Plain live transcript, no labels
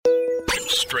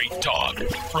Straight talk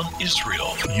from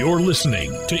Israel. You're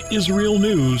listening to Israel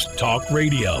News Talk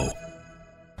Radio.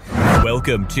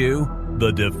 Welcome to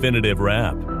The Definitive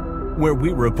Wrap, where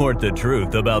we report the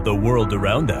truth about the world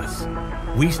around us.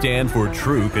 We stand for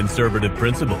true conservative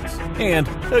principles and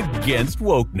against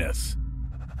wokeness.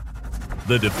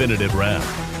 The Definitive Wrap,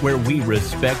 where we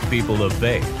respect people of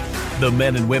faith, the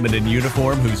men and women in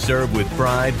uniform who serve with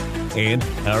pride, and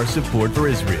our support for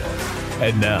Israel.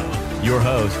 And now, your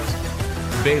hosts,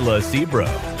 Bela Sebro,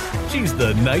 she's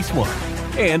the nice one,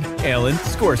 and Alan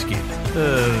Skorsky.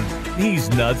 He's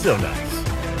not so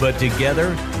nice. But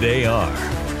together, they are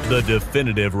The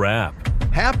Definitive Wrap.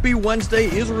 Happy Wednesday,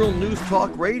 Israel News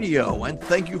Talk Radio, and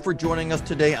thank you for joining us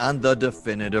today on The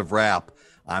Definitive Wrap.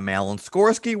 I'm Alan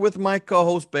Skorsky with my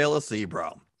co-host Bela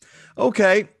Sebro.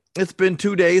 Okay, it's been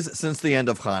 2 days since the end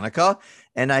of Hanukkah,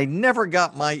 and I never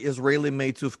got my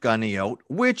Israeli-made sufganiyot,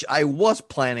 which I was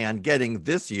planning on getting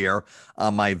this year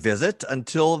on my visit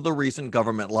until the recent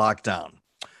government lockdown.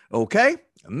 Okay,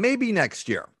 maybe next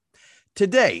year.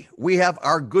 Today, we have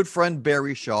our good friend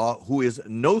Barry Shaw, who is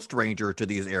no stranger to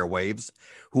these airwaves,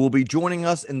 who will be joining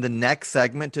us in the next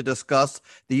segment to discuss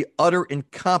the utter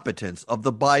incompetence of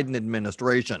the Biden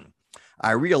administration.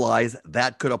 I realize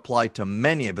that could apply to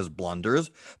many of his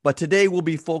blunders, but today we'll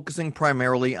be focusing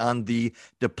primarily on the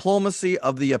diplomacy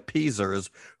of the appeasers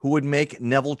who would make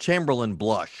Neville Chamberlain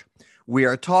blush. We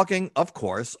are talking, of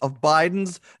course, of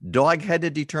Biden's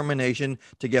dog-headed determination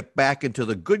to get back into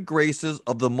the good graces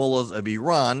of the mullahs of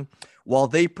Iran while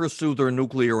they pursue their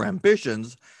nuclear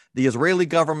ambitions. The Israeli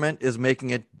government is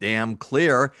making it damn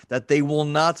clear that they will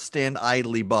not stand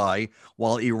idly by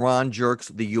while Iran jerks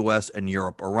the U.S. and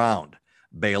Europe around.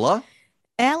 Bela?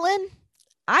 Alan,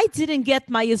 I didn't get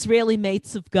my Israeli-made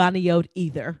sufganiyot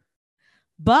either,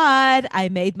 but I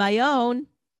made my own.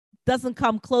 Doesn't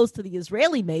come close to the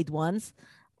Israeli-made ones,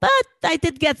 but I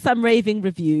did get some raving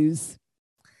reviews.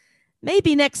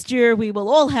 Maybe next year we will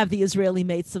all have the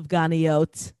Israeli-made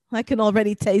sufganiyot. I can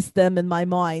already taste them in my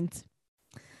mind.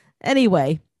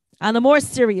 Anyway, on a more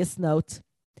serious note,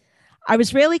 our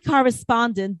Israeli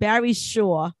correspondent Barry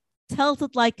Shaw tells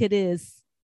it like it is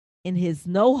in his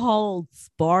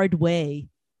no-holds-barred way.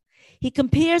 He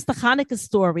compares the Hanukkah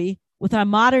story with our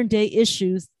modern-day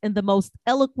issues in the most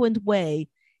eloquent way.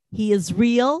 He is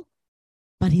real,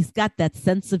 but he's got that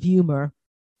sense of humor.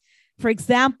 For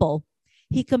example,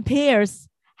 he compares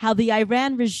how the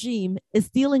Iran regime is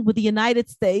dealing with the United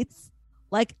States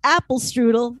like apple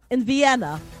strudel in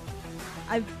Vienna.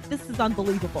 This is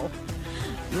unbelievable.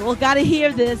 You all got to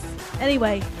hear this.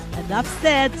 Anyway, enough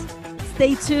said.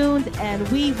 Stay tuned, and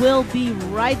we will be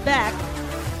right back.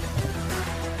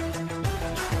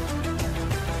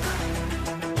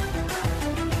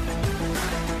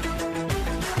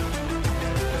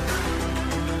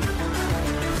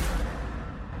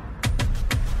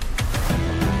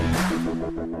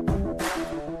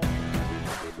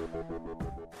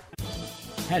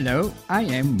 Hello, I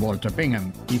am Walter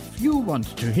Bingham. If you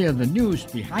want to hear the news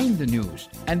behind the news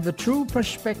and the true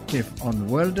perspective on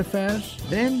world affairs,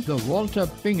 then the Walter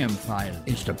Bingham File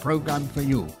is the program for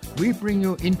you. We bring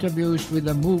you interviews with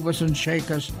the movers and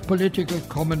shakers, political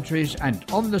commentaries, and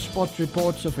on-the-spot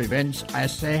reports of events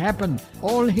as they happen.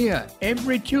 All here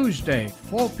every Tuesday,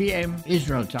 4 p.m.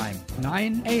 Israel time,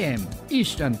 9 a.m.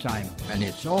 Eastern time, and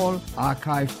it's all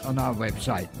archived on our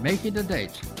website. Make it a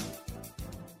date.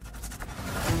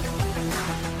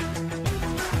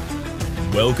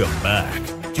 Welcome back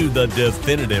to The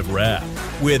Definitive Wrap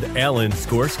with Alan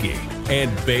Skorsky and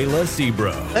Bela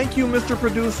Sebro. Thank you, Mr.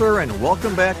 Producer, and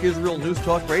welcome back, Israel News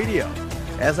Talk Radio.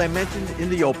 As I mentioned in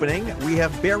the opening, we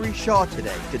have Barry Shaw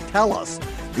today to tell us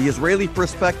the Israeli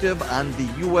perspective on the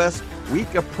U.S.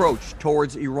 weak approach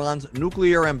towards Iran's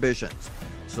nuclear ambitions.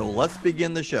 So let's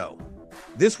begin the show.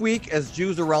 This week, as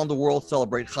Jews around the world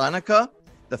celebrate Hanukkah,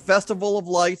 the Festival of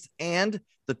Lights, and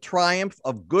the triumph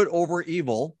of good over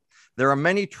evil, there are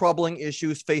many troubling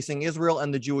issues facing Israel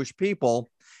and the Jewish people,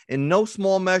 in no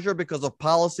small measure because of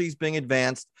policies being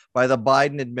advanced by the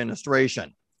Biden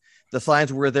administration. The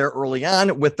signs were there early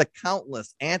on with the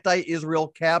countless anti-Israel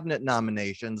cabinet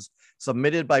nominations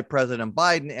submitted by President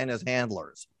Biden and his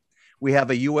handlers. We have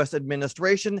a U.S.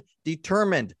 administration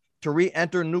determined to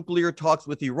re-enter nuclear talks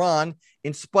with Iran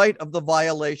in spite of the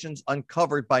violations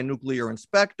uncovered by nuclear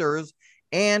inspectors,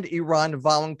 and Iran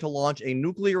vowing to launch a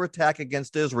nuclear attack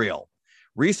against Israel.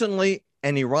 Recently,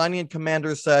 an Iranian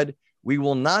commander said, "We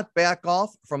will not back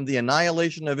off from the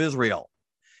annihilation of Israel."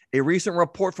 A recent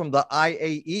report from the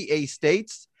IAEA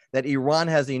states that Iran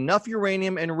has enough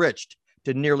uranium enriched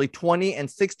to nearly 20 and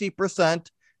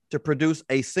 60% to produce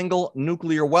a single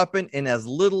nuclear weapon in as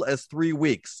little as 3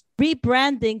 weeks.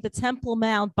 Rebranding the Temple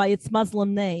Mount by its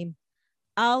Muslim name,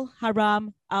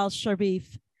 Al-Haram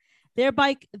al-Sharif,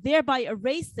 thereby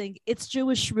erasing its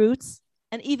Jewish roots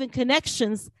and even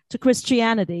connections to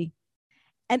Christianity.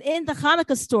 And in the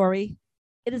Hanukkah story,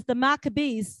 it is the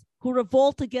Maccabees who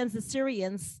revolt against the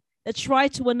Syrians that try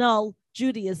to annul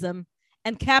Judaism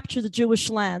and capture the Jewish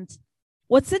land.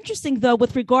 What's interesting, though,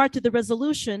 with regard to the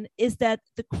resolution is that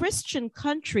the Christian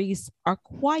countries are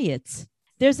quiet.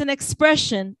 There's an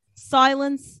expression,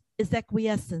 silence is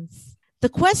acquiescence. The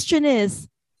question is,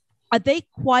 are they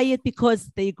quiet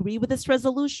because they agree with this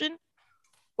resolution?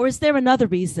 Or is there another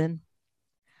reason?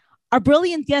 Our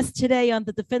brilliant guest today on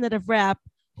the Definitive Wrap,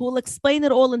 who will explain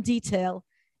it all in detail,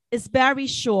 is Barry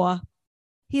Shaw.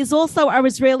 He is also our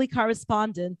Israeli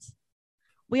correspondent.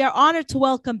 We are honored to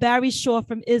welcome Barry Shaw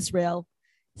from Israel,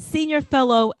 Senior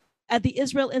Fellow at the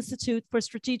Israel Institute for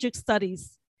Strategic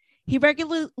Studies. He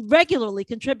regularly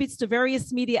contributes to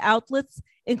various media outlets,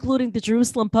 including the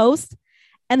Jerusalem Post,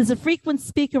 and is a frequent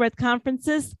speaker at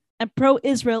conferences and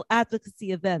pro-Israel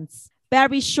advocacy events.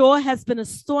 Barry Shaw has been a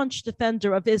staunch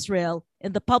defender of Israel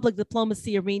in the public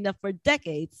diplomacy arena for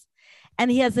decades,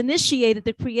 and he has initiated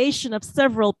the creation of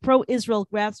several pro-Israel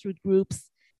grassroots groups.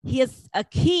 He has a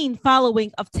keen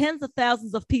following of tens of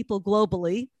thousands of people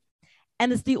globally,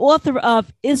 and is the author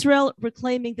of Israel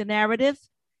Reclaiming the Narrative,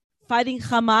 Fighting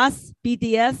Hamas,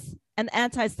 BDS, and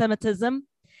Anti-Semitism.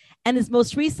 And his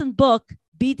most recent book,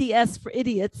 BDS for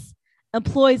Idiots,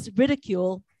 employs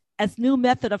ridicule as new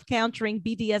method of countering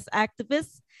BDS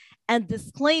activists and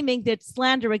disclaiming their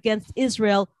slander against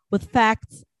Israel with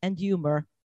facts and humor.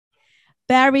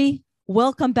 Barry,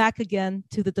 welcome back again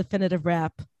to the Definitive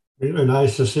Wrap. Really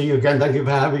nice to see you again. Thank you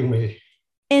for having me.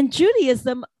 In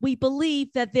Judaism, we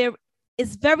believe that there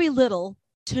is very little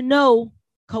to no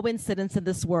coincidence in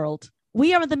this world.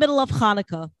 We are in the middle of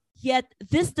Hanukkah, yet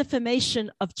this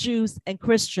defamation of Jews and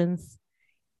Christians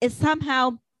is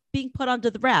somehow being put under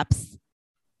the wraps.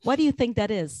 What do you think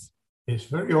that is? It's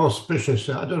very auspicious.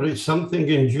 I don't know, it's something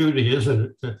in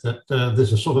Judaism that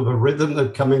there's a sort of a rhythm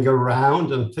that's coming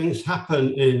around, and things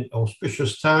happen in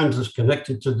auspicious times that's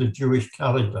connected to the Jewish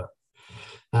calendar.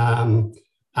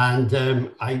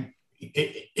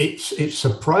 It's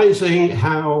surprising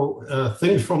how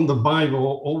things from the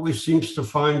Bible always seems to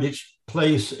find its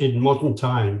place in modern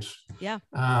times. Yeah.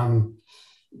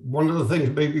 One of the things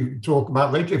maybe we talk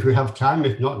about later, if we have time,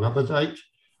 if not another date,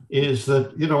 is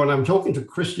that, you know, when I'm talking to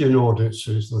Christian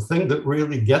audiences, the thing that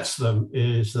really gets them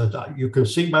is that you can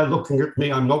see by looking at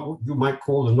me, I'm not what you might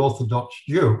call an Orthodox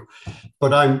Jew,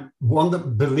 but I'm one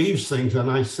that believes things, and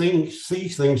I see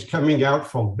things coming out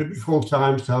from biblical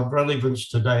times to have relevance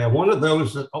today. And one of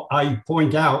those that I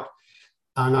point out,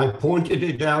 and I pointed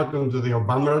it out under the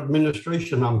Obama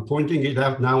administration, I'm pointing it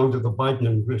out now under the Biden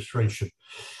administration.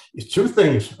 It's two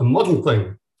things, a modern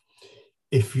thing.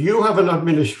 If you have an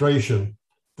administration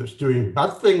that's doing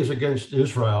bad things against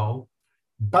Israel,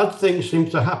 bad things seem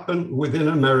to happen within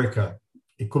America.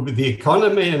 It could be the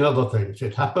economy and other things.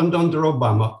 It happened under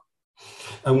Obama.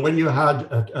 And when you had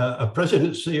a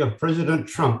presidency of President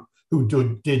Trump, who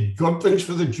did good things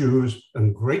for the Jews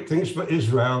and great things for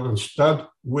Israel and stood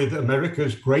with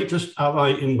America's greatest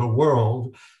ally in the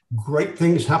world, great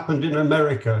things happened in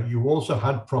America. You also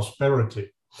had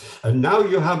prosperity. And now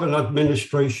you have an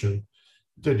administration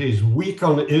that is weak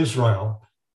on Israel,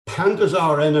 panders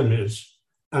our enemies,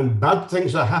 and bad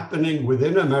things are happening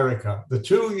within America. The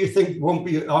two you think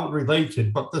aren't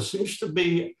related, but there seems to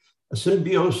be a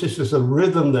symbiosis, there's a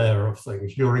rhythm there of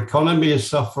things. Your economy is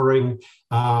suffering,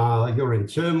 you're in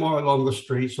turmoil on the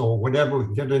streets or whatever. We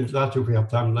can get into that if we have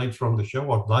time later on the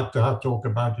show. I'd like to talk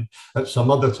about it at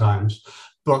some other times.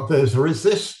 But there is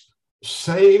this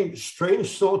same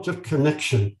strange sort of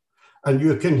connection, and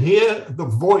you can hear the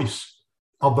voice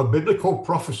of a biblical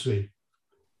prophecy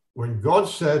when God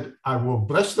said, I will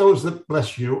bless those that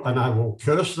bless you, and I will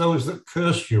curse those that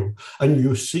curse you. And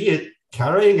you see it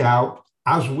carrying out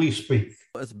as we speak.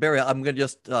 Barry, I'm going to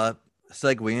just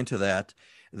segue into that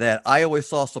I always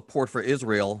saw support for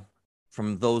Israel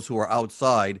from those who are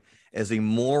outside as a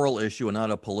moral issue and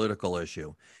not a political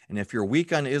issue. And if you're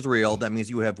weak on Israel, that means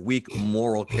you have weak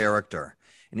moral character.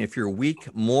 And if you're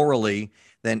weak morally,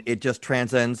 then it just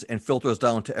transcends and filters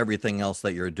down to everything else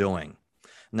that you're doing.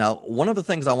 Now, one of the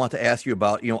things I want to ask you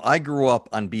about, I grew up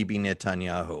on Bibi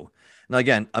Netanyahu. Now,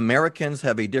 again, Americans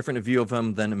have a different view of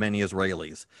him than many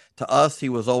Israelis. To us, he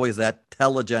was always that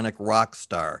telegenic rock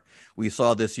star. We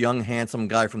saw this young, handsome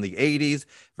guy from the 80s,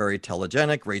 very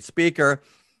telegenic, great speaker.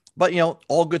 But,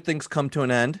 all good things come to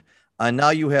an end. And now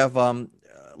you have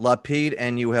Lapid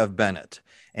and you have Bennett.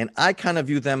 And I kind of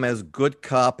view them as good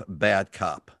cop, bad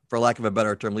cop, for lack of a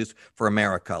better term, at least for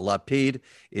America. Lapid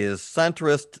is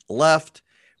centrist left,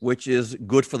 which is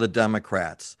good for the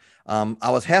Democrats.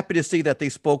 I was happy to see that they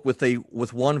spoke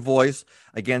with one voice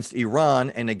against Iran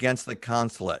and against the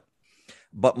consulate.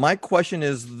 But my question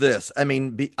is this. I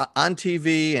mean, on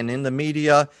TV and in the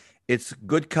media, it's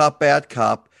good cop, bad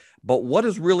cop. But what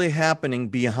is really happening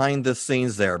behind the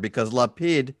scenes there? Because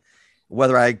Lapid,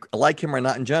 whether I like him or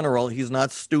not in general, he's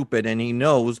not stupid, and he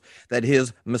knows that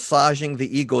his massaging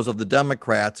the egos of the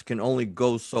Democrats can only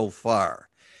go so far.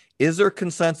 Is there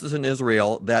consensus in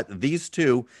Israel that these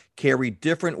two carry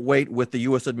different weight with the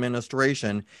U.S.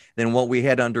 administration than what we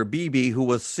had under Bibi, who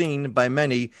was seen by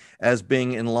many as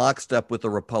being in lockstep with the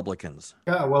Republicans?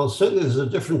 Yeah, well, certainly there's a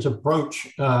different approach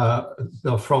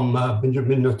from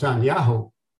Benjamin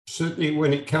Netanyahu, certainly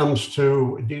when it comes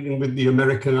to dealing with the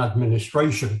American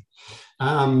administration.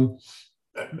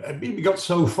 Bibi got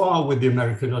so far with the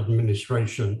American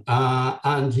administration,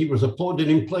 and he was applauded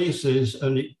in places,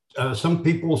 and some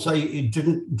people say he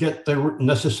didn't get the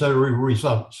necessary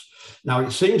results. Now,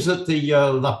 it seems that the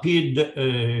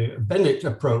Lapid-Bennett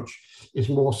approach is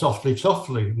more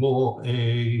softly, more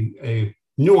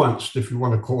nuanced, if you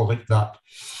want to call it that.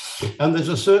 And there's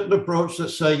a certain approach that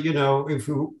say,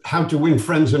 how to win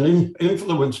friends and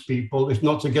influence people is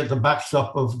not to get the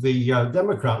backstop of the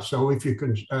Democrats. So if you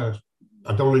can,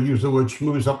 I don't want to use the word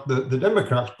schmooze up the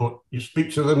Democrats, but you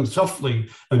speak to them softly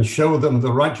and show them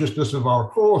the righteousness of our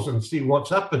cause and see what's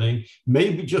happening.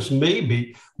 Maybe, just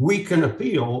maybe, we can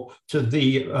appeal to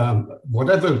the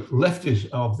whatever left is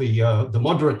of the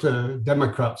moderate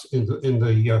Democrats in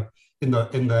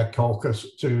their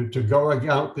caucus to go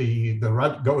against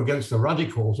the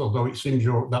radicals. Although it seems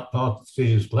that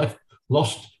party is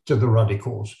lost to the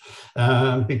radicals,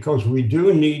 because we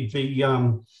do need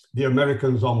the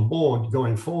Americans on board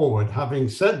going forward. Having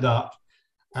said that,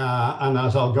 and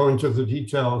as I'll go into the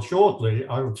details shortly,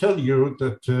 I will tell you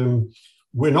that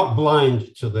we're not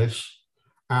blind to this.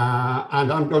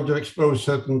 And I'm going to expose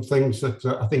certain things that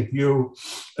I think you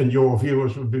and your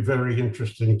viewers would be very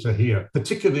interesting to hear,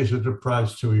 particularly as it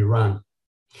applies to Iran.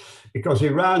 Because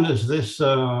Iran is this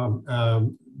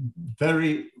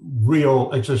very real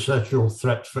existential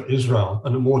threat for Israel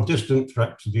and a more distant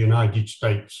threat to the United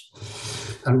States.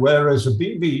 And whereas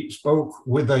Bibi spoke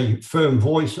with a firm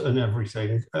voice and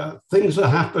everything, things are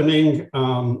happening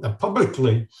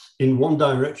publicly in one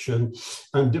direction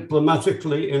and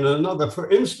diplomatically in another. For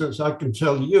instance, I can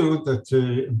tell you that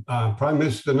Prime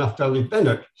Minister Naftali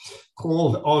Bennett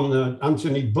called on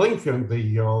Antony Blinken,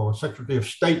 the Secretary of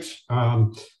State,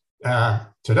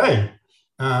 today,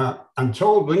 and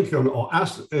told Blinken, or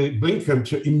asked Blinken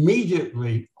to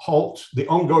immediately halt the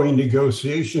ongoing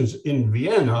negotiations in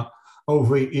Vienna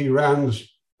over Iran's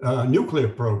nuclear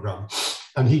program.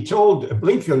 And he told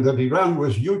Blinken that Iran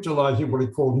was utilizing what he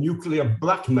called nuclear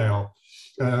blackmail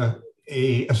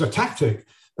as a tactic,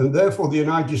 and therefore the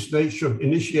United States should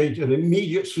initiate an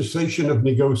immediate cessation of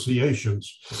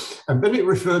negotiations. And Bennett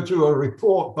referred to a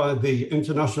report by the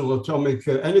International Atomic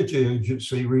Energy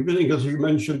Agency revealing, as you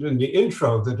mentioned in the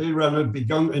intro, that Iran had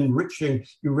begun enriching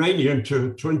uranium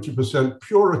to 20%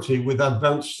 purity with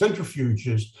advanced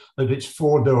centrifuges at its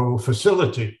Fordo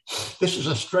facility. This is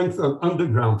a strengthened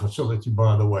underground facility,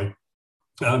 by the way,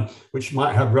 which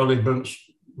might have relevance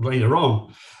later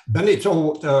on. Bennett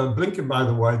told Blinken, by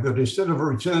the way, that instead of a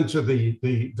return to the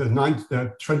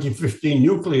 2015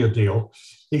 nuclear deal,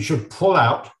 he should pull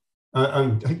out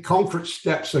and take concrete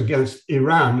steps against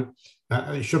Iran.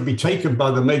 It should be taken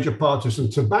by the major parties.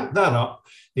 And to back that up,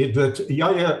 that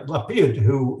Yair Lapid,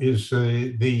 who is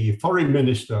the foreign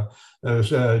minister, has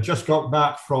just got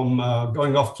back from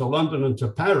going off to London and to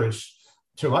Paris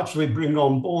to actually bring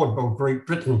on board both Great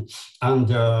Britain and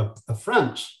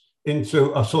France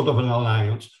into a sort of an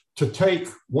alliance to take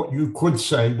what you could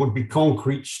say would be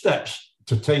concrete steps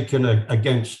to take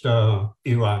against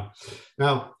Iran.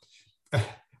 Now,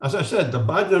 as I said, the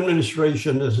Biden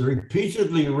administration has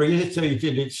repeatedly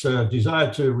reiterated its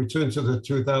desire to return to the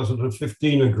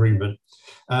 2015 agreement.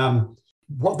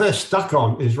 What they're stuck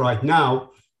on is right now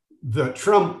that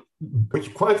Trump,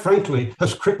 which quite frankly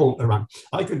has crippled Iran.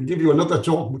 I could give you another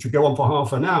talk, which would go on for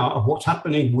half an hour, of what's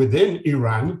happening within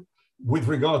Iran with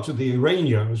regard to the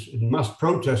Iranians, mass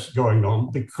protests going on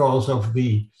because of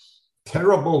the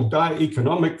terrible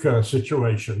economic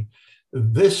situation.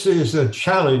 This is a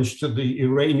challenge to the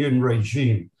Iranian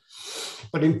regime.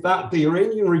 But in fact, the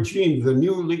Iranian regime, the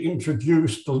newly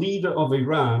introduced leader of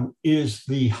Iran, is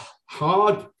the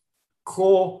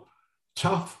hardcore,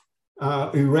 tough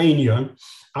Iranian.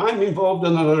 I'm involved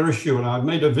in another issue, and I've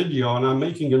made a video, and I'm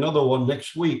making another one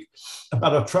next week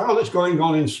about a trial that's going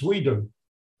on in Sweden,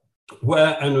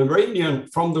 where an Iranian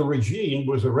from the regime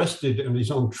was arrested and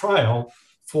is on trial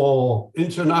for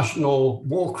international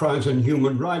war crimes and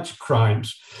human rights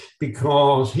crimes,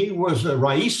 because he was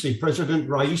Raisi. President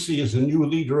Raisi is the new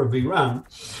leader of Iran.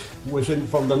 Was in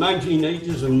from the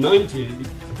 1980s and 90s.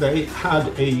 They had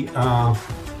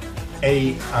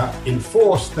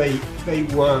enforced. They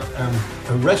were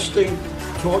arresting,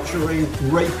 torturing,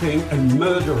 raping, and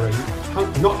murdering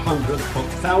not hundreds but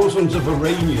thousands of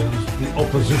Iranians, the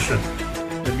opposition.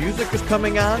 The music is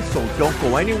coming on, so don't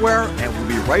go anywhere, and we'll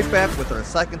be right back with our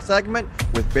second segment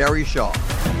with Barry Shaw.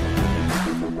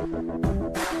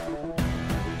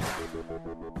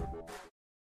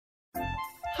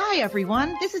 Hi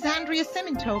everyone, this is Andrea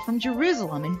Siminto from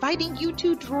Jerusalem, inviting you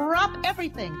to drop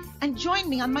everything and join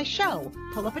me on my show,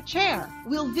 Pull Up a Chair.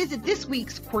 We'll visit this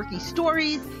week's quirky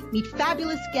stories, meet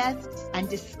fabulous guests, and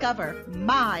discover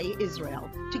my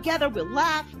Israel. Together we'll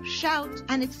laugh, shout,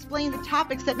 and explain the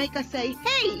topics that make us say,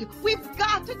 hey, we've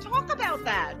got to talk about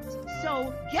that.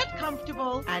 So get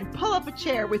comfortable and pull up a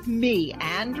chair with me,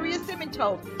 Andrea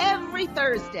Siminto, every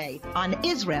Thursday on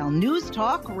Israel News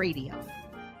Talk Radio.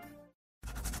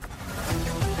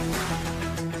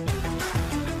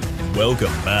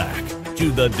 Welcome back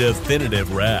to The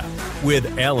Definitive Wrap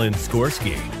with Alan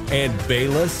Skorsky and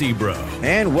Bela Sebro.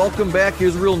 And welcome back,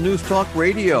 Israel News Talk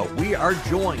Radio. We are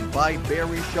joined by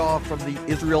Barry Shaw from the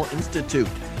Israel Institute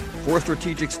for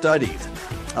Strategic Studies.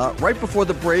 Right before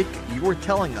the break, you were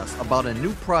telling us about a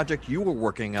new project you were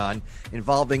working on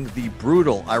involving the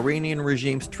brutal Iranian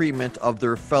regime's treatment of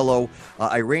their fellow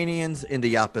Iranians in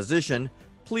the opposition.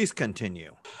 Please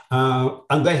continue.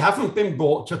 And they haven't been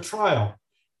brought to trial,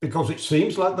 because it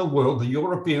seems like the world, the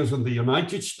Europeans and the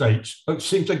United States,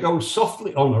 seem to go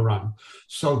softly on Iran.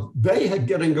 So they are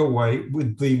getting away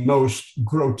with the most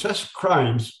grotesque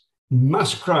crimes,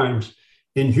 mass crimes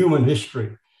in human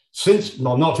history. Since,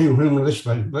 well, not in human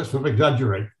history, let's not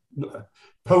exaggerate,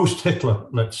 post-Hitler,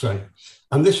 let's say.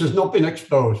 And this has not been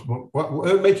exposed.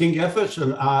 We're making efforts,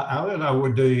 and Alan, I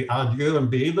would urge you and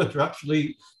Bela to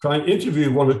actually try and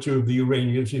interview one or two of the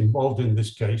Iranians involved in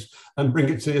this case and bring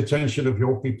it to the attention of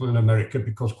your people in America,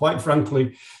 because quite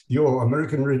frankly, your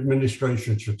American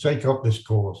administration should take up this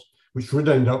cause, which would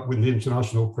end up with the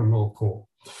International Criminal Court.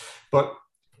 But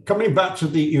coming back to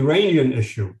the Iranian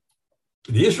issue,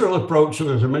 the Israel approach,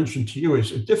 as I mentioned to you,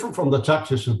 is different from the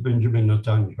tactics of Benjamin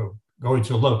Netanyahu. Going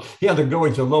to alone. He had a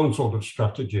going to alone sort of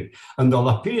strategy. And the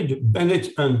Lapid, Bennett,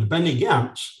 and Benny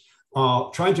Gantz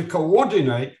are trying to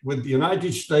coordinate with the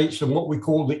United States and what we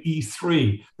call the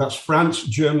E3, that's France,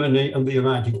 Germany, and the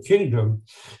United Kingdom,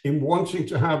 in wanting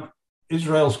to have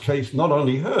Israel's case not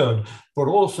only heard, but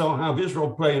also have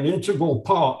Israel play an integral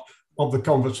part of the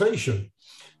conversation.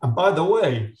 And by the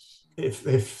way,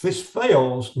 if this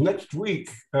fails, next week,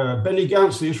 Benny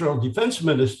Gantz, the Israel defense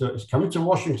minister, is coming to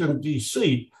Washington,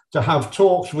 D.C., to have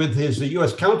talks with his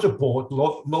US counterpart,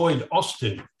 Lloyd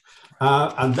Austin.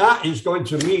 And that is going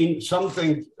to mean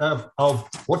something of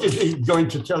what is he going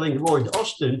to telling Lloyd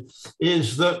Austin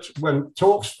is that when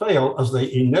talks fail, as they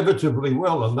inevitably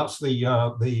will, and that's the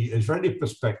Israeli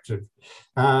perspective,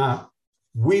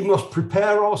 we must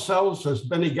prepare ourselves, as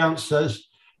Benny Gantz says,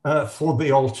 for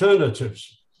the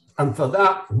alternatives. And for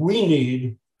that, we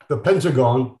need the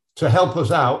Pentagon to help us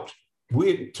out.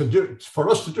 For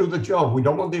us to do the job. We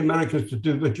don't want the Americans to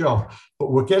do the job, but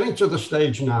we're getting to the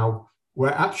stage now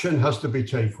where action has to be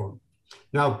taken.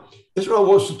 Now, Israel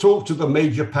wants to talk to the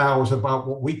major powers about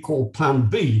what we call Plan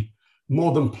B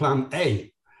more than Plan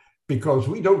A, because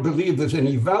we don't believe there's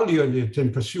any value in it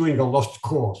in pursuing a lost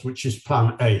cause, which is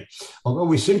Plan A. Although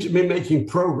we seem to be making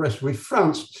progress with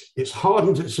France, it's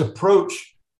hardened its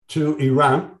approach to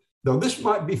Iran, though this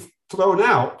might be thrown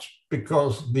out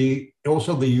because the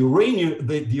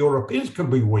Europeans can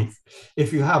be weak.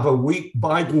 If you have a weak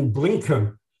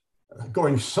Biden-Blinken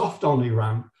going soft on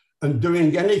Iran and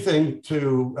doing anything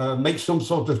to make some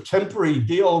sort of temporary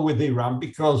deal with Iran,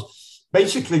 because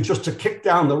basically just to kick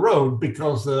down the road,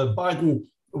 because Biden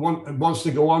wants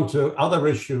to go on to other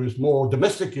issues, more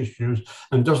domestic issues,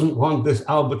 and doesn't want this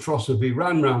albatross of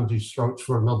Iran round his throat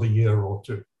for another year or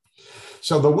two.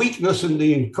 So the weakness and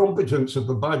the incompetence of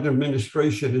the Biden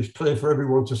administration is clear for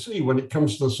everyone to see when it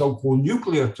comes to the so-called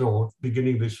nuclear tour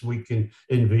beginning this week in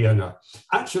Vienna.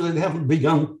 Actually, they haven't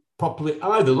begun properly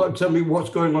either. Like, tell me what's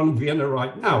going on in Vienna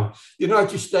right now. The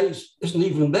United States isn't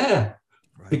even there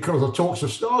because the talks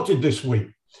have started this week.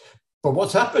 But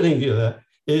what's happening here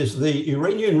is the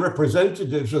Iranian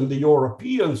representatives and the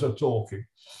Europeans are talking.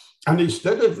 And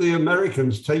instead of the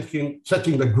Americans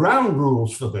setting the ground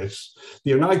rules for this, the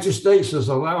United States has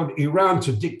allowed Iran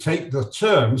to dictate the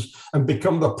terms and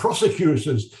become the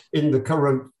prosecutors in the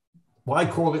current, well, I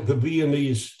call it the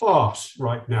Viennese farce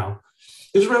right now.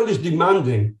 Israel is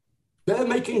demanding, they're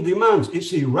making demands.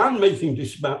 It's Iran making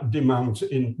demands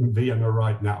in Vienna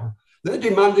right now. They're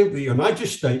demanding the United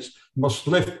States must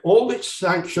lift all its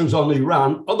sanctions on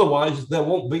Iran, otherwise there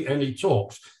won't be any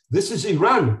talks. This is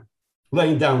Iran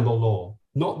laying down the law,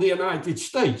 not the United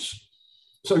States.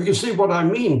 So you see what I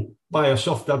mean by a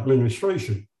soft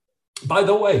administration. By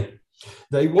the way,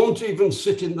 they won't even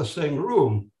sit in the same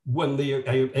room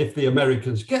if the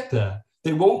Americans get there.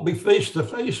 They won't be face to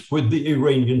face with the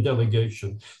Iranian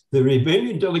delegation. The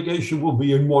Iranian delegation will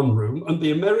be in one room and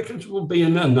the Americans will be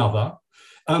in another.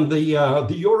 And the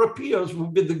Europeans will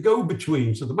be the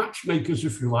go-betweens, so the matchmakers,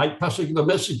 if you like, passing the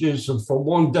messages from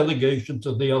one delegation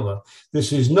to the other.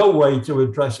 This is no way to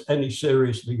address any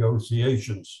serious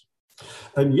negotiations.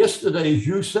 And yesterday,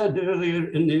 you said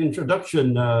earlier in the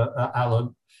introduction,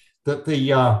 Alan, that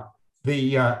the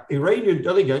Iranian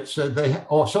delegates said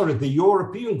the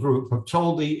European group have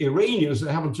told the Iranians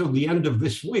they have until the end of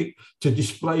this week to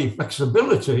display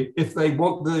flexibility if they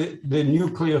want the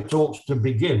nuclear talks to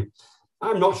begin.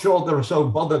 I'm not sure they're so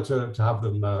bothered to have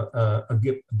them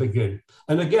begin.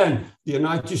 And again, the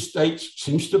United States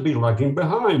seems to be lagging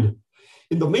behind.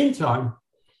 In the meantime,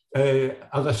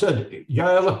 as I said,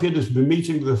 Yair Lapid has been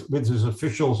meeting with his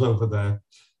officials over there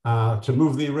to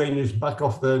move the Iranians back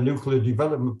off their nuclear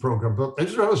development program. But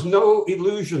Israel has no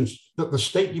illusions that the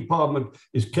State Department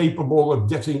is capable of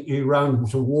getting Iran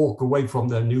to walk away from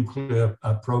their nuclear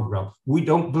program. We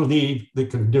don't believe they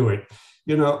can do it.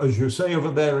 You know, as you say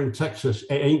over there in Texas,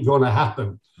 it ain't going to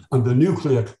happen. And the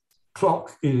nuclear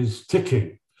clock is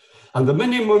ticking. And the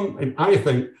minimum, I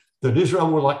think, that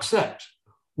Israel will accept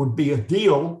would be a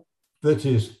deal that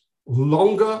is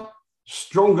longer,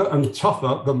 stronger, and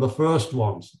tougher than the first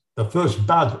ones, the first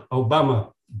bad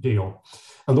Obama deal.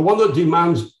 And the one that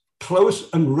demands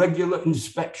close and regular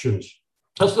inspections.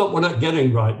 That's not what we're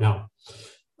getting right now.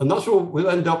 And that's what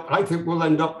we'll end up, I think we'll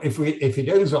end up, if it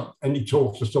ends up any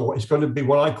talks at all, it's going to be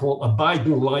what I call a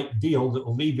Biden-like deal that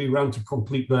will leave Iran to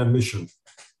complete their mission.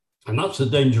 And that's the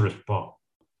dangerous part.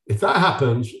 If that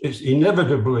happens, it's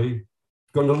inevitably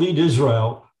going to lead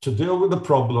Israel to deal with the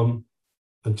problem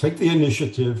and take the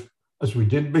initiative, as we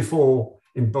did before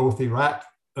in both Iraq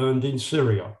and in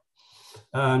Syria.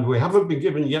 And we haven't been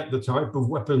given yet the type of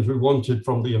weapons we wanted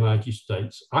from the United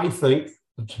States. I think,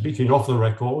 speaking off the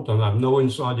record, and I have no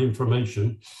inside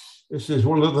information, this is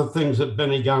one of the things that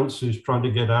Benny Gantz is trying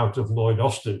to get out of Lloyd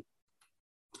Austin.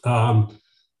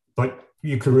 But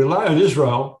you can rely on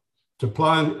Israel to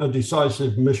plan a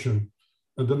decisive mission,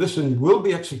 and the mission will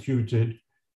be executed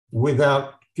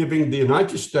without giving the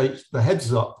United States the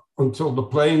heads up until the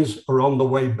planes are on the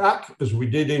way back, as we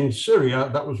did in Syria.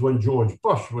 That was when George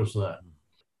Bush was there.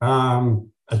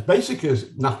 As basic as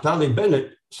Naftali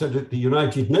Bennett said at the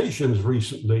United Nations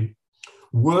recently,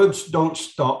 words don't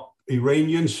stop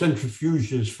Iranian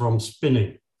centrifuges from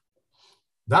spinning.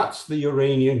 That's the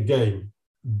Iranian game,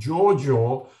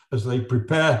 jaw as they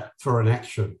prepare for an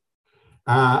action.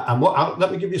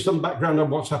 Let me give you some background on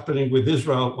what's happening with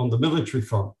Israel on the military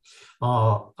front.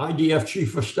 IDF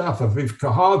Chief of Staff Aviv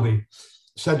Kohavi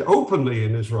said openly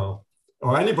in Israel,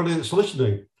 or anybody that's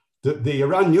listening, that the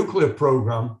Iran nuclear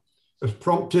program has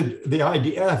prompted the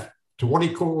IDF to what he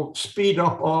called speed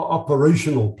up our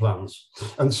operational plans.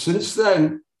 And since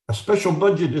then, a special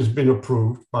budget has been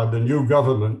approved by the new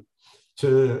government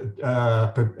to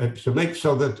make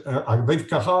so that Aviv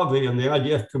Kohavi and the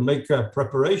IDF can make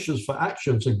preparations for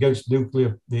actions against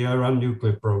the Iran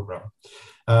nuclear program.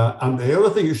 And the other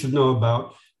thing you should know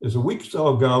about is a week or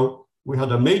so ago, we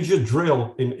had a major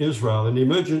drill in Israel,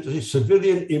 an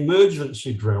civilian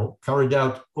emergency drill carried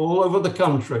out all over the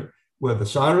country where the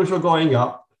sirens were going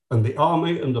up and the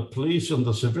army and the police and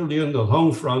the civilian, the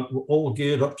home front were all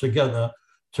geared up together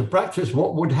to practice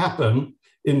what would happen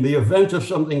in the event of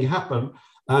something happened.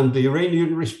 And the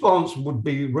Iranian response would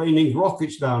be raining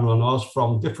rockets down on us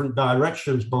from different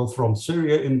directions, both from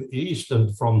Syria in the east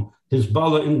and from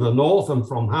Hezbollah in the north and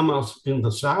from Hamas in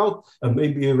the south and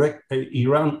maybe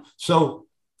Iran. So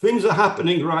things are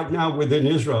happening right now within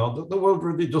Israel that the world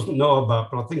really doesn't know about.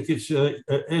 But I think it's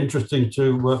interesting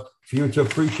for you to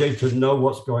appreciate and know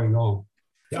what's going on.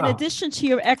 Yeah. In addition to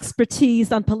your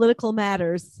expertise on political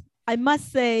matters, I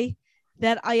must say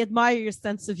that I admire your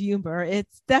sense of humor.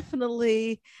 It's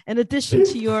definitely an addition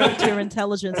to your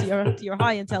intelligence, your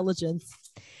high intelligence.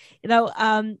 You know,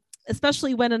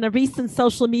 especially when in a recent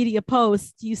social media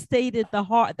post, you stated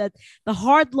that the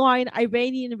hardline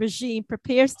Iranian regime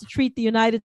prepares to treat the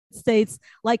United States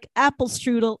like apple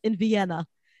strudel in Vienna.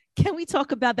 Can we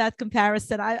talk about that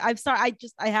comparison? I'm sorry,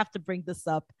 I have to bring this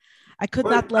up. I could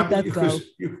not let that go.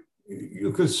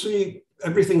 You could see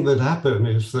everything that happened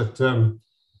is that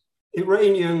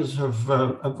Iranians have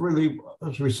really,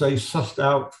 as we say, sussed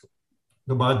out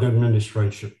the Biden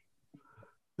administration.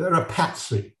 They're a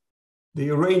patsy. The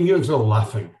Iranians are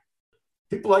laughing.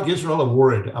 People like Israel are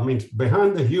worried. I mean,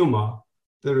 behind the humor,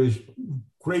 there is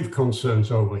grave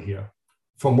concerns over here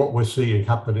from what we're seeing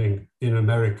happening in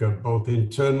America, both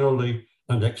internally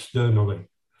and externally.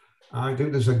 I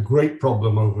think there's a great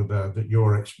problem over there that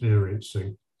you're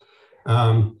experiencing.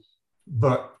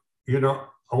 But, you know,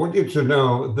 I want you to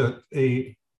know that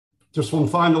just one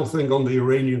final thing on the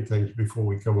Iranian things before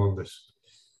we come on this,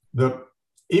 that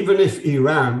even if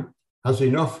Iran has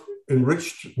enough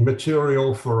enriched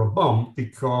material for a bomb,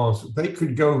 because they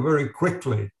could go very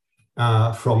quickly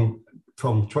from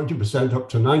 20% up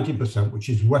to 90%, which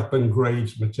is weapon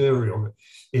grade material.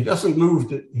 It hasn't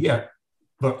moved it yet,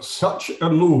 but such a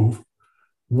move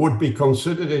would be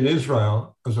considered in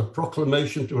Israel as a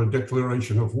proclamation to a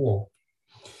declaration of war.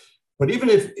 But even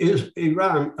if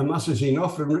Iran amasses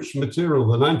enough enriched material,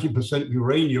 the 90%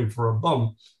 uranium for a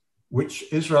bomb,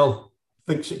 which Israel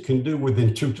thinks it can do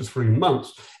within 2 to 3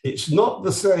 months, it's not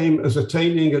the same as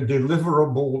attaining a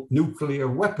deliverable nuclear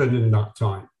weapon in that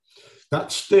time.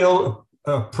 That's still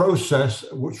a process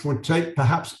which would take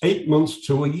perhaps 8 months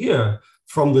to a year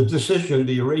from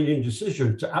the Iranian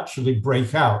decision to actually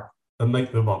break out and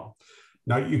make the bomb.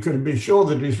 Now, you can be sure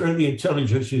that Israeli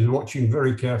intelligence is watching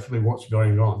very carefully what's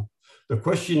going on. The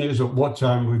question is at what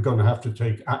time we're going to have to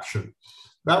take action.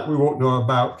 That we won't know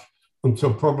about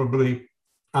until probably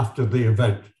after the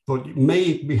event, but it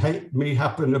may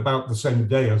happen about the same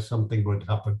day as something would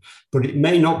happen, but it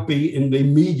may not be in the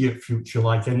immediate future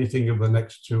like anything of the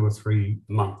next 2 or 3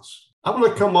 months. I want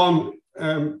to come on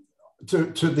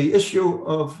to the issue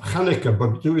of Hanukkah,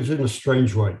 but do it in a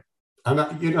strange way.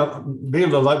 And, you know,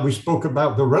 Bela, like we spoke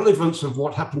about the relevance of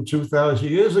what happened 2,000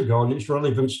 years ago and its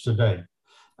relevance today.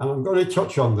 And I'm going to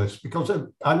touch on this because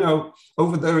I know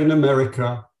over there in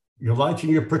America, you're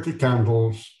lighting your pretty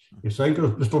candles, you're saying a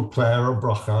little prayer, a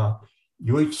bracha,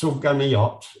 you eat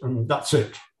sufganiyot, and that's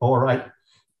it, all right?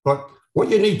 But what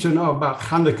you need to know about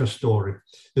Hanukkah story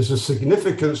is the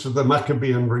significance of the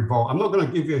Maccabean revolt. I'm not going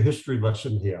to give you a history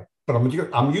lesson here, but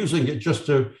I'm using it just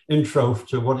to intro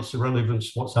to what is the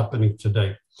relevance, what's happening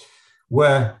today,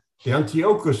 where the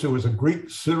Antiochus, who was a Greek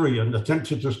Syrian,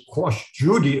 attempted to quash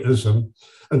Judaism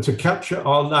and to capture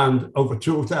our land over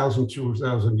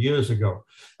 2,000 years ago.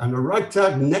 And a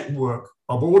ragtag network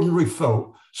of ordinary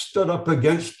folk stood up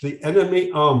against the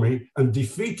enemy army and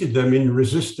defeated them in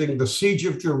resisting the siege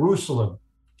of Jerusalem.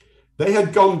 They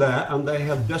had gone there and they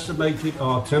had decimated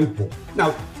our temple.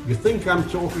 Now, you think I'm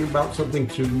talking about something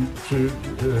to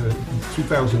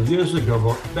 2,000 years ago,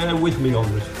 but bear with me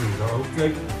on this, Peter,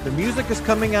 okay? The music is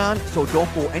coming on, so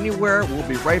don't go anywhere. We'll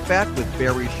be right back with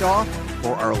Barry Shaw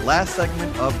for our last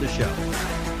segment of the show.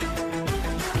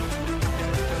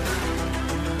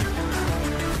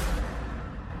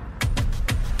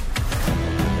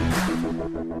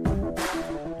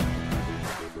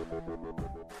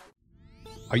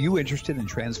 Are you interested in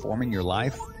transforming your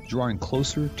life, drawing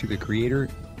closer to the Creator,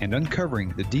 and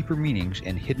uncovering the deeper meanings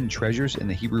and hidden treasures in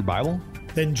the Hebrew Bible?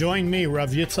 Then join me, Rav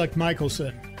Yitzhak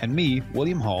Michelson, and me,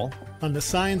 William Hall, on The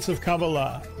Science of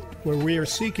Kabbalah, where we are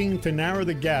seeking to narrow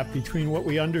the gap between what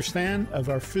we understand of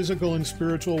our physical and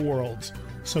spiritual worlds.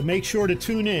 So make sure to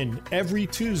tune in every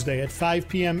Tuesday at 5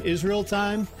 p.m. Israel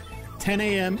time, 10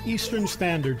 a.m. Eastern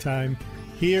Standard Time,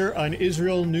 here on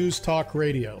Israel News Talk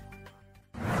Radio.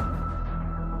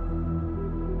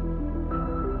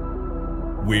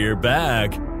 We're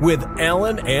back with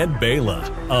Alan and Bela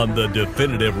on the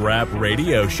Definitive Rap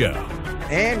Radio Show.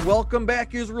 And welcome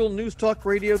back, Israel News Talk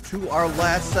Radio, to our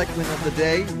last segment of the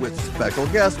day with special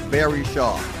guest Barry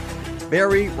Shaw.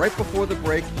 Barry, right before the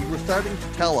break, you were starting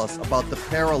to tell us about the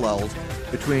parallels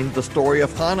between the story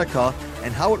of Hanukkah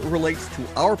and how it relates to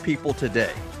our people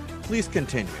today. Please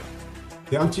continue.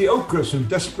 The Antiochus, who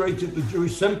desecrated the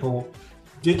Jewish temple,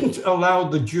 didn't allow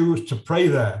the Jews to pray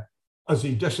there, as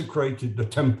he desecrated the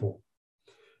temple.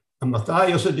 And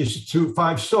Matthias and his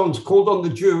 5 sons called on the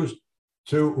Jews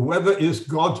to whoever is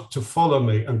God to follow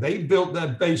me. And they built their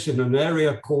base in an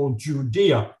area called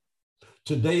Judea.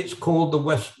 Today it's called the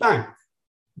West Bank.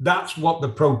 That's what the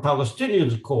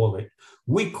pro-Palestinians call it.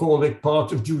 We call it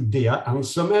part of Judea and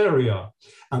Samaria.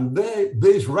 And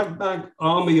this ragtag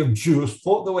army of Jews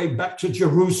fought their way back to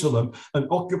Jerusalem and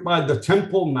occupied the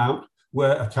Temple Mount,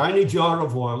 where a tiny jar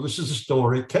of oil, this is a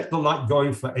story, kept the light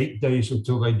going for 8 days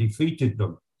until they defeated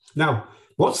them. Now,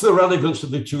 what's the relevance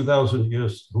of the 2,000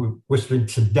 years we're in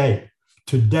today?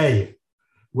 Today,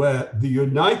 where the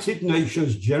United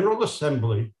Nations General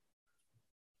Assembly,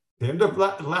 the end of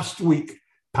last week,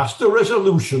 passed a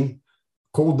resolution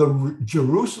called the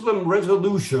Jerusalem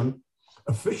Resolution,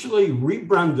 officially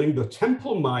rebranding the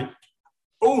Temple Mount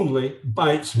only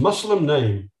by its Muslim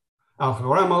name,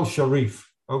 Al-Haram al-Sharif.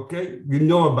 Okay, you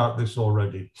know about this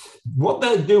already. What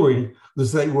they're doing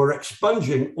is they were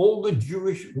expunging all the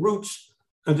Jewish roots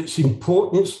and its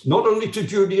importance, not only to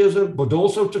Judaism, but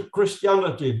also to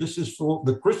Christianity. This is for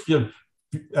the Christian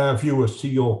viewers to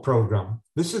your program.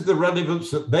 This is the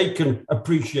relevance that they can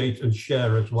appreciate and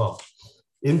share as well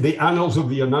in the annals of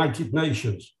the United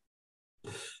Nations.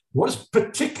 What's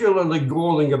particularly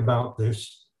galling about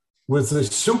this was the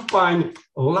supine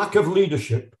lack of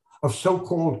leadership of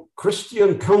so-called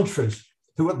Christian countries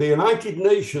who at the United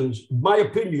Nations, in my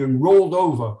opinion, rolled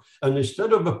over, and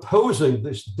instead of opposing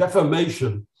this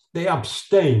defamation, they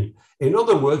abstained. In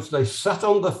other words, they sat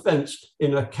on the fence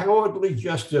in a cowardly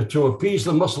gesture to appease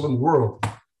the Muslim world.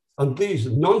 And these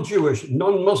non-Jewish,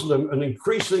 non-Muslim, and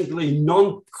increasingly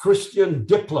non-Christian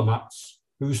diplomats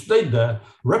who stayed there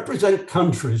represent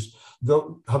countries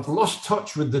that have lost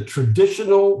touch with the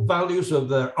traditional values of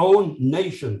their own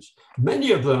nations.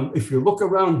 Many of them, if you look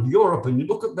around Europe and you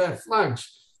look at their flags,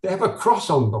 they have a cross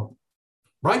on them,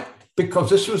 right? Because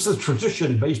this was the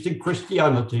tradition based in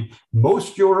Christianity.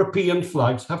 Most European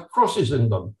flags have crosses in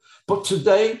them. But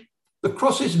today, the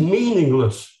cross is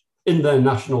meaningless in their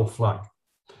national flag.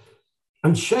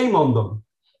 And shame on them.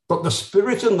 But the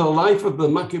spirit and the life of the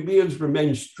Maccabees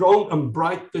remain strong and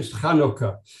bright this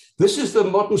Hanukkah. This is the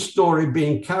modern story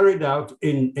being carried out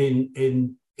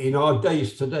in our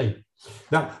days today.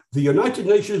 Now, the United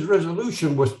Nations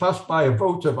resolution was passed by a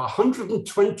vote of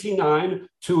 129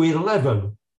 to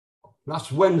 11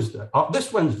 last Wednesday,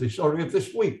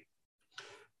 this week.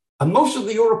 And most of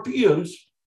the Europeans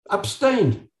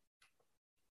abstained.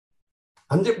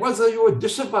 And it was they were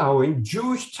disavowing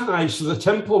Jewish ties to the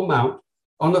Temple Mount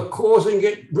and are causing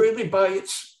it really by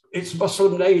its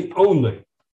Muslim name only.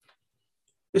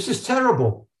 This is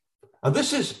terrible. And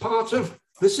this is part of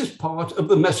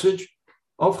the message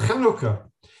of Hanukkah.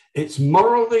 It's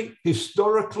morally,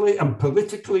 historically, and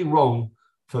politically wrong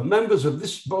for members of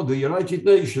this body, the United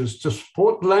Nations, to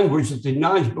support language that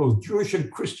denies both Jewish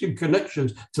and Christian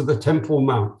connections to the Temple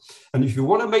Mount. And if you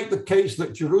want to make the case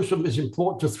that Jerusalem is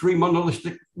important to three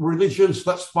monolithic religions,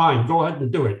 that's fine, go ahead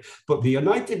and do it. But the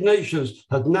United Nations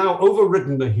has now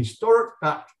overridden the historic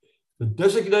fact that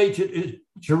designated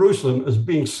Jerusalem as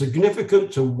being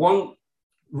significant to one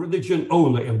religion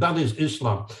only, and that is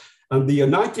Islam. And the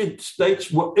United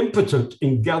States were impotent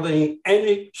in gathering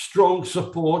any strong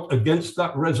support against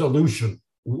that resolution.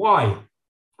 Why?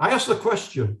 I ask the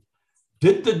question,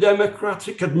 did the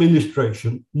Democratic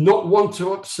administration not want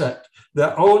to upset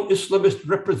their own Islamist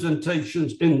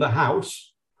representations in the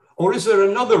House? Or is there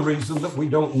another reason that we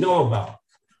don't know about?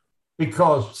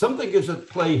 Because something is at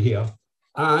play here,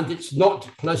 and it's not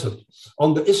pleasant.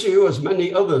 On the issue, as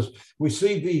many others, we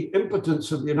see the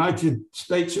impotence of the United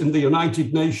States in the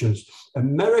United Nations.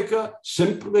 America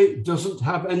simply doesn't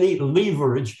have any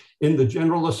leverage in the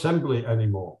General Assembly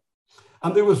anymore.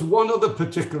 And there was one other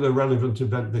particular relevant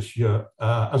event this year,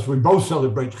 as we both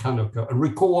celebrate Hanukkah, and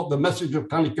recall what the message of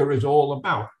Hanukkah is all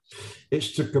about.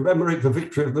 It's to commemorate the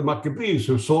victory of the Maccabees,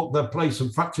 who sought their place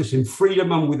and practice in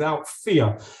freedom and without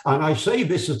fear. And I say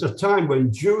this at a time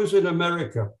when Jews in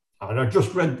America, and I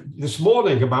just read this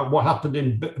morning about what happened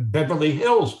in Beverly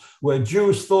Hills, where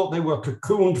Jews thought they were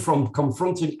cocooned from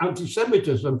confronting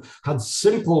anti-Semitism, had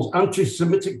simple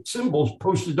anti-Semitic symbols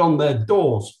posted on their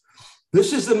doors.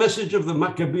 This is the message of the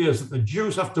Maccabees, that the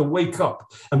Jews have to wake up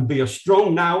and be as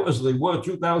strong now as they were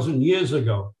 2,000 years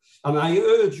ago. And I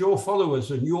urge your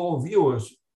followers and your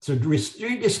viewers to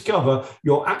rediscover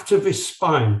your activist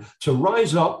spine, to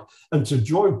rise up and to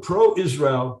join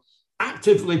pro-Israel,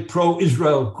 actively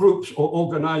pro-Israel groups or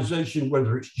organizations,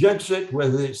 whether it's JEDSIT,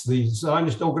 whether it's the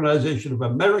Zionist Organization of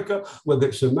America, whether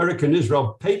it's American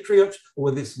Israel Patriots, or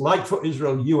whether it's Light for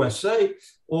Israel USA,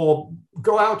 or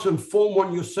go out and form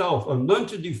one yourself and learn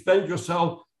to defend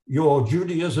yourself, your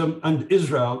Judaism and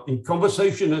Israel in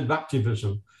conversation and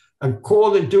activism. And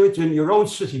do it in your own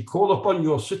city. Call upon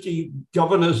your city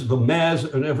governors, the mayors,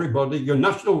 and everybody, your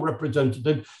national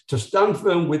representative, to stand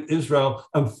firm with Israel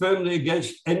and firmly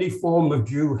against any form of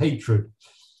Jew hatred.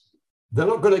 They're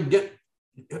not going to get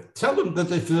tell them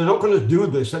that if they're not going to do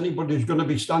this, anybody's going to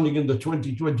be standing in the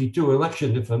 2022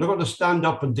 election. If they're not going to stand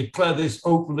up and declare this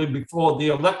openly before the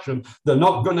election, they're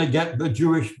not going to get the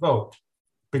Jewish vote,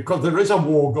 because there is a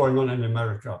war going on in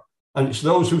America. And it's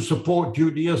those who support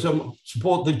Judaism,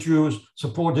 support the Jews,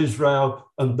 support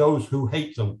Israel, and those who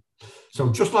hate them. So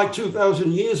just like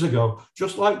 2,000 years ago,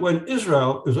 just like when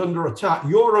Israel is under attack,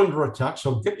 you're under attack.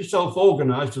 So get yourself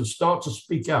organized and start to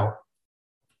speak out.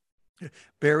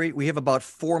 Barry, we have about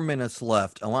 4 minutes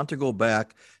left. I want to go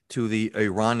back to the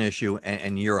Iran issue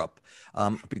and Europe,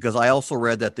 because I also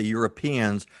read that the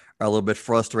Europeans are a little bit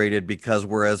frustrated because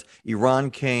whereas Iran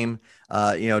came,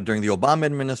 during the Obama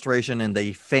administration and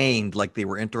they feigned like they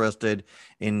were interested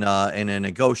in a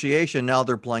negotiation, now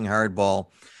they're playing hardball.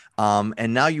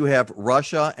 And now you have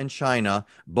Russia and China,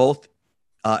 both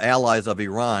allies of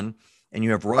Iran, and you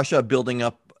have Russia building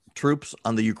up troops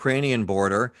on the Ukrainian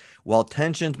border, while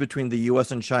tensions between the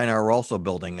U.S. and China are also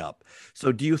building up.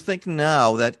 So do you think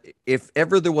now that if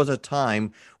ever there was a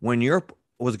time when Europe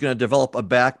was going to develop a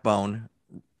backbone,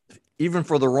 even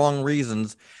for the wrong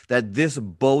reasons, that this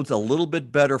bodes a little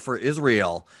bit better for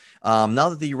Israel? Now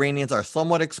that the Iranians are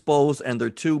somewhat exposed and their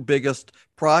two biggest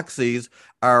proxies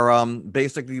are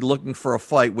basically looking for a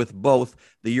fight with both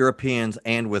the Europeans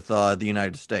and with the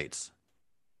United States.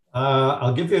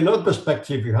 I'll give you another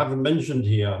perspective you haven't mentioned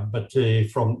here, but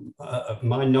from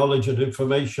my knowledge and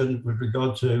information with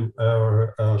regard to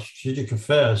strategic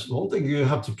affairs, one thing you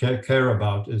have to care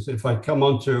about is if I come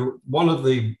on to one of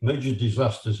the major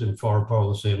disasters in foreign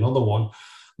policy, another one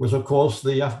was, of course,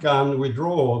 the Afghan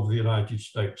withdrawal of the United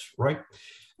States, right?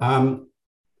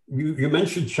 You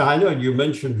mentioned China and you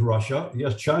mentioned Russia.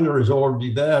 Yes, China is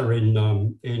already there in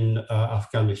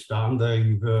Afghanistan.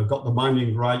 They've got the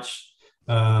mining rights,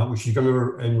 which is going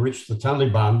to enrich the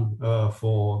Taliban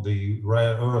for the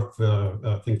rare earth,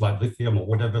 things like lithium or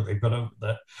whatever they've got over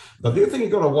there. But the other thing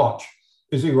you've got to watch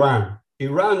is Iran.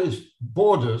 Iran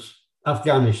borders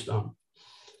Afghanistan.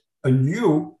 And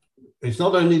it's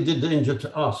not only the danger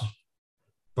to us,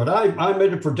 but I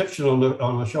made a prediction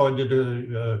on a show I did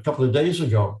a couple of days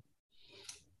ago,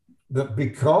 that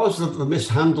because of the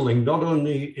mishandling, not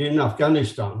only in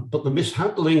Afghanistan, but the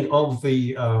mishandling of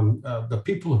the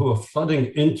people who are flooding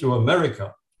into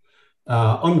America,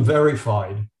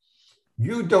 unverified,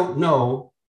 you don't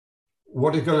know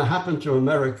what is going to happen to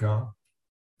America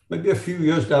maybe a few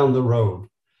years down the road.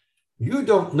 You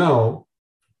don't know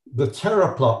the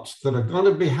terror plots that are going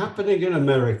to be happening in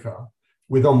America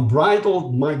with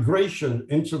unbridled migration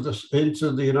into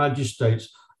the United States,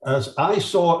 as I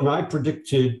saw and I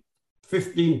predicted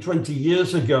 15, 20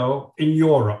 years ago in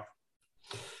Europe.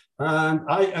 And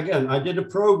I did a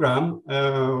program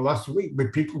last week,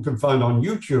 which people can find on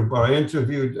YouTube, where I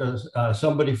interviewed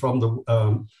somebody from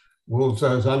the World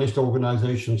Zionist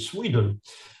Organization, Sweden.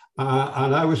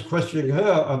 And I was questioning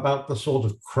her about the sort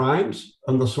of crimes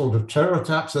and the sort of terror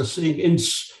attacks they're seeing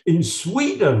in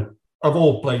Sweden, of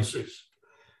all places.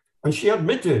 And she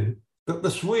admitted that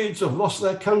the Swedes have lost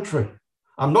their country.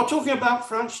 I'm not talking about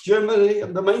France, Germany,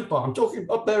 and the main part. I'm talking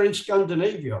up there in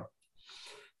Scandinavia.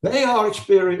 They are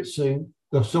experiencing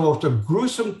the sort of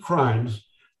gruesome crimes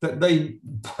that they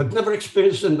had never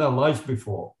experienced in their life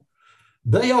before.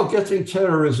 They are getting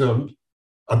terrorism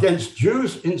against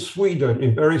Jews in Sweden,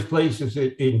 in various places,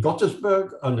 in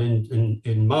Gothenburg and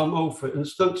in Malmö, for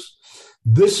instance.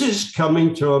 This is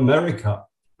coming to America.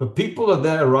 The people are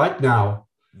there right now.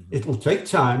 It will take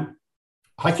time.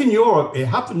 Like in Europe, it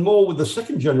happened more with the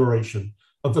second generation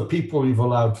of the people you've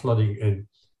allowed flooding in.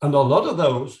 And a lot of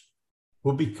those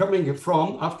will be coming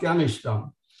from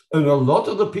Afghanistan. And a lot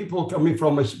of the people coming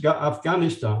from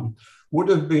Afghanistan would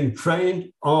have been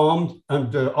trained, armed,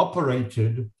 and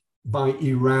operated by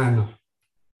Iran.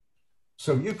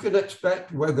 So you can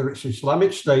expect, whether it's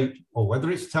Islamic State or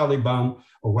whether it's Taliban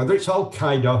or whether it's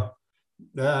Al-Qaeda,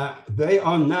 they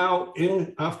are now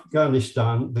in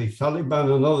Afghanistan. The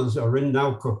Taliban and others are in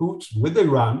now cahoots with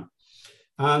Iran,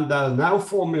 and they're now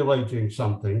formulating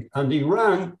something. And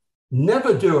Iran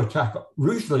never do attack.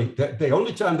 Usually, the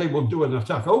only time they will do an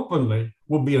attack openly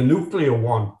will be a nuclear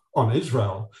one on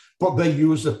Israel, but they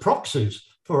use the proxies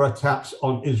for attacks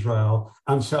on Israel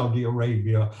and Saudi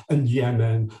Arabia and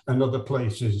Yemen and other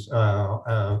places,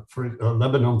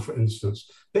 Lebanon, for instance.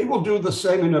 They will do the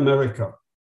same in America.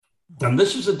 And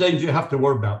this is a danger you have to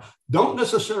worry about. Don't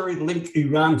necessarily link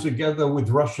Iran together with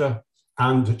Russia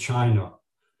and China.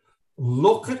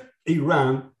 Look at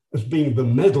Iran as being the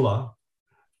meddler,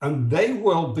 and they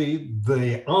will be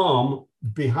the arm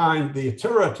behind the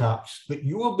terror attacks that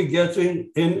you will be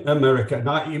getting in America.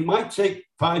 Now, it might take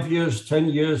 5 years, 10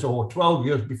 years, or 12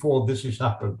 years before this has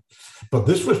happened. But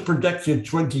this was predicted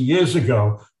 20 years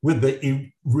ago with the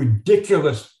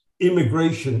ridiculous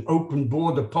immigration, open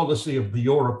border policy of the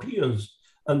Europeans,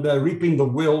 and they're reaping the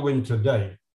whirlwind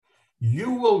today. You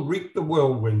will reap the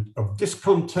whirlwind of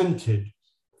discontented,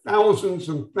 thousands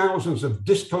and thousands of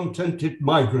discontented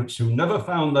migrants who never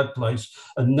found their place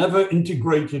and never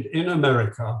integrated in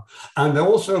America, and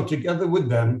also together with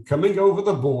them coming over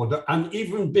the border and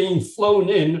even being flown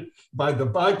in by the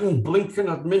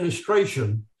Biden-Blinken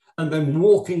administration and then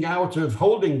walking out of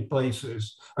holding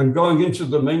places and going into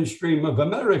the mainstream of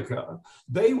America.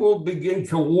 They will begin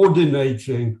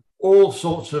coordinating all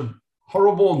sorts of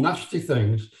horrible, nasty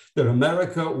things that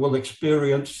America will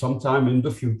experience sometime in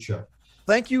the future.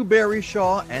 Thank you, Barry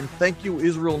Shaw, and thank you,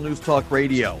 Israel News Talk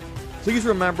Radio. Please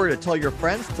remember to tell your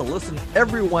friends to listen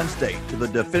every Wednesday to the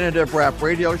Definitive Rap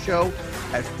Radio Show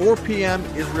at 4 p.m.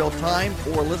 Israel time,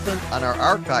 or listen on our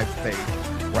archives page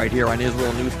right here on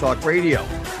Israel News Talk Radio.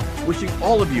 Wishing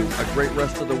all of you a great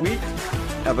rest of the week.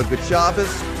 Have a good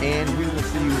Shabbos, and we will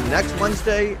see you next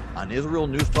Wednesday on Israel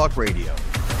News Talk Radio.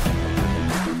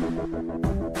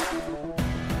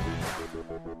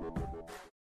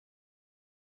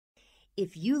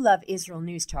 If you love Israel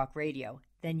News Talk Radio,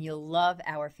 then you'll love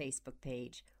our Facebook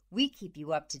page. We keep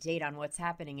you up to date on what's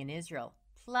happening in Israel,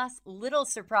 plus little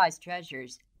surprise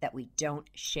treasures that we don't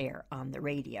share on the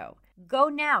radio. Go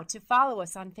now to follow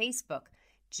us on Facebook.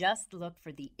 Just look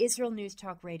for the Israel News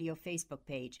Talk Radio Facebook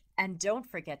page, and don't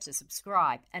forget to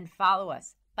subscribe and follow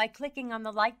us by clicking on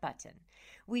the like button.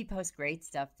 We post great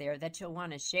stuff there that you'll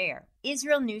want to share.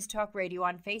 Israel News Talk Radio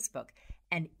on Facebook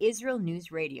and Israel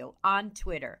News Radio on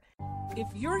Twitter. If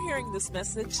you're hearing this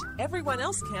message, everyone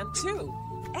else can too.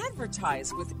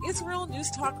 Advertise with Israel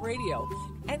News Talk Radio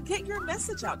and get your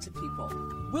message out to people.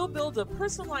 We'll build a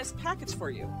personalized package for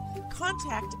you.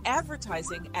 Contact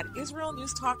advertising at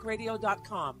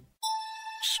israelnewstalkradio.com.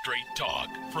 Straight talk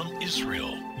from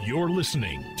Israel. You're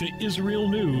listening to Israel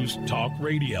News Talk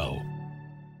Radio.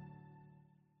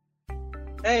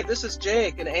 Hey, this is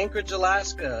Jake in Anchorage,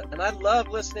 Alaska, and I love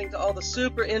listening to all the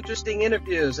super interesting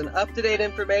interviews and up-to-date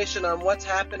information on what's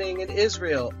happening in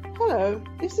Israel. Hello,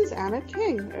 this is Anna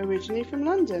King, originally from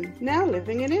London, now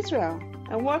living in Israel.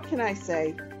 And what can I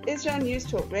say? Israel News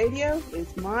Talk Radio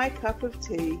is my cup of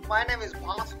tea. My name is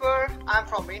Bhaskar. I'm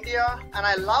from India, and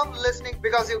I love listening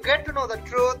because you get to know the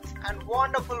truth and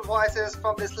wonderful voices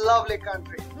from this lovely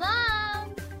country.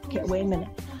 Mom! Okay, wait a minute.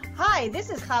 Hi, this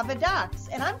is Chava Dax,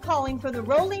 and I'm calling for the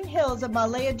rolling hills of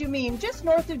Ma'ale Adumim, just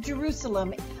north of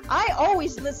Jerusalem. I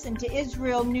always listen to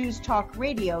Israel News Talk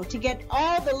Radio to get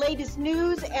all the latest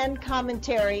news and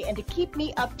commentary and to keep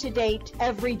me up to date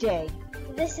every day.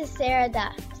 This is Sarah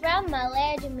Dax from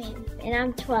Ma'ale Adumim, and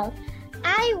I'm 12.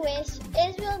 I wish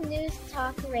Israel News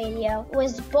Talk Radio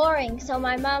was boring so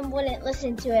my mom wouldn't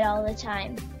listen to it all the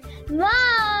time.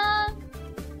 Mom!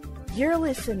 You're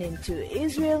listening to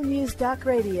Israel News Talk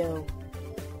Radio.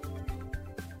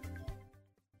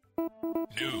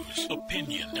 News,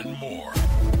 opinion, and more.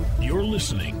 You're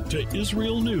listening to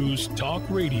Israel News Talk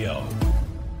Radio.